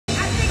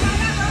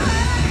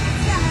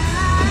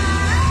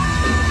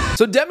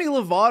So Demi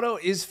Lovato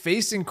is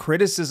facing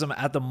criticism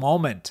at the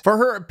moment for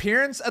her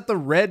appearance at the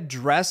Red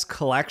Dress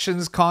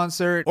Collections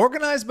concert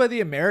organized by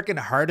the American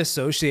Heart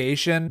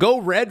Association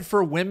Go Red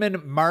for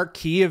Women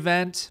marquee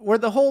event, where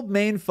the whole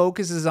main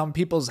focus is on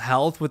people's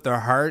health with their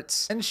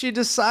hearts, and she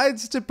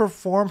decides to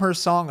perform her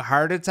song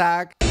Heart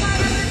Attack.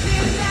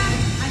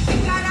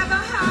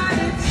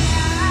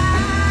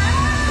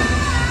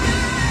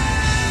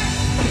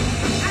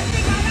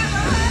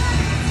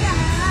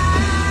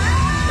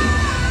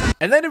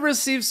 And then it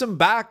received some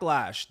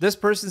backlash. This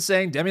person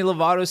saying Demi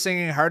Lovato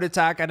singing Heart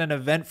Attack at an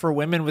event for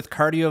women with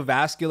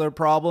cardiovascular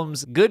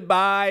problems.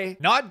 Goodbye.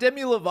 Not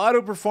Demi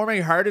Lovato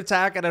performing Heart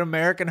Attack at an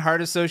American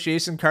Heart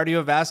Association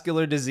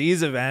cardiovascular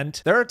disease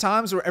event. There are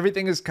times where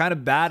everything is kind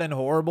of bad and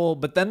horrible,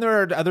 but then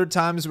there are other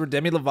times where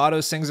Demi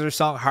Lovato sings her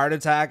song Heart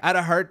Attack at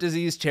a heart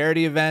disease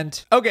charity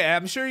event. Okay,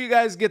 I'm sure you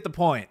guys get the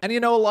point. And you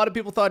know, a lot of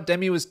people thought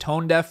Demi was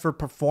tone deaf for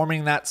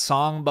performing that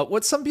song, but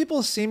what some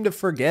people seem to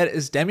forget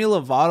is Demi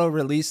Lovato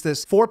released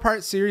this 4-part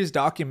series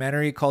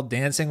documentary called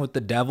Dancing with the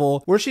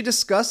Devil, where she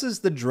discusses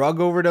the drug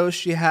overdose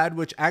she had,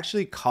 which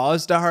actually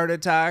caused a heart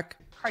attack.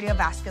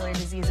 Cardiovascular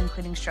disease,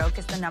 including stroke,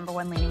 is the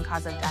 #1 leading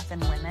cause of death in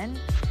women.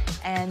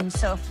 And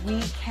so if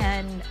we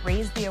can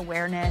raise the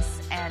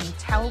awareness and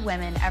tell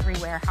women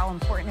everywhere how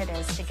important it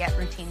is to get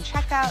routine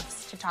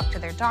checkups, to talk to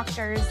their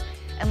doctors,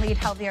 and lead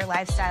healthier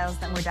lifestyles,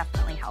 then we're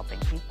definitely helping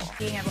people.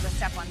 Being able to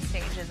step on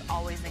stage is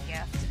always a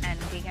gift, and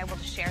being able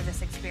to share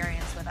this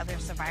experience with other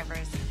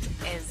survivors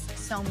is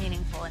so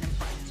meaningful and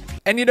important to me.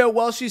 And you know,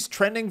 while she's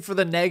trending for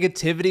the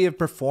negativity of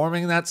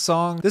performing that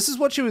song, this is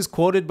what she was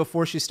quoted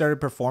before she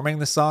started performing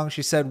the song.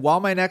 She said, "While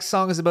my next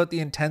song is about the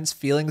intense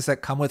feelings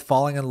that come with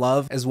falling in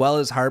love, as well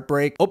as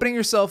heartbreak, opening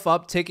yourself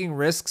up, taking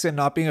risks, and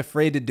not being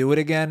afraid to do it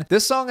again,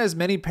 this song has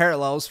many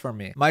parallels for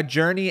me. My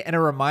journey and a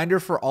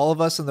reminder for all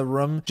of us in the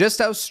room, just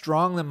how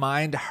strong the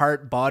mind,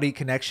 heart, body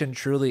connection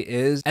truly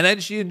is." And then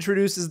she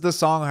introduces the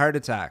song Heart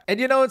Attack. And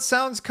you know, it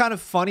sounds kind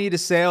of funny to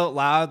say out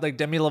loud, like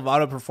Demi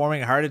Lovato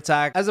performing Heart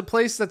Attack as a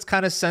place that's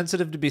kind of sensitive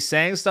to be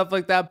saying stuff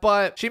like that,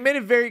 but she made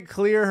it very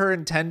clear her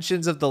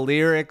intentions of the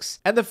lyrics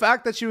and the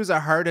fact that she was a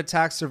heart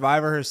attack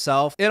survivor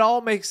herself. It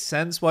all makes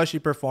sense why she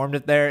performed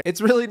it there.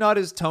 It's really not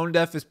as tone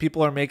deaf as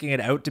people are making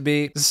it out to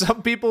be.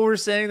 Some people were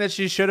saying that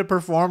she should have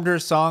performed her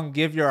song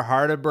Give Your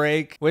Heart a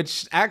Break,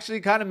 which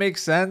actually kind of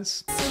makes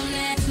sense.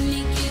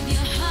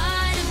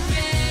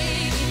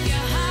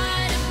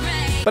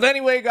 But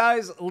anyway,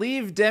 guys,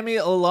 leave Demi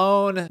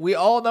alone. We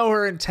all know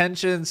her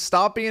intentions.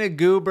 Stop being a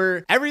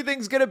goober.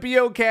 Everything's gonna be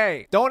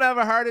okay. Don't have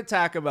a heart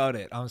attack about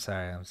it. I'm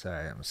sorry.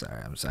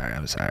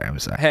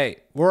 Hey,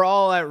 we're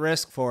all at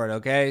risk for it,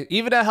 okay?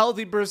 Even a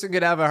healthy person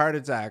could have a heart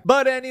attack.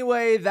 But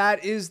anyway,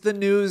 that is the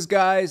news,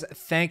 guys.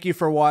 Thank you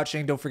for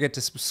watching. Don't forget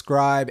to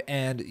subscribe,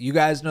 and you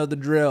guys know the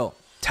drill.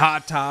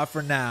 Ta-ta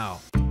for now.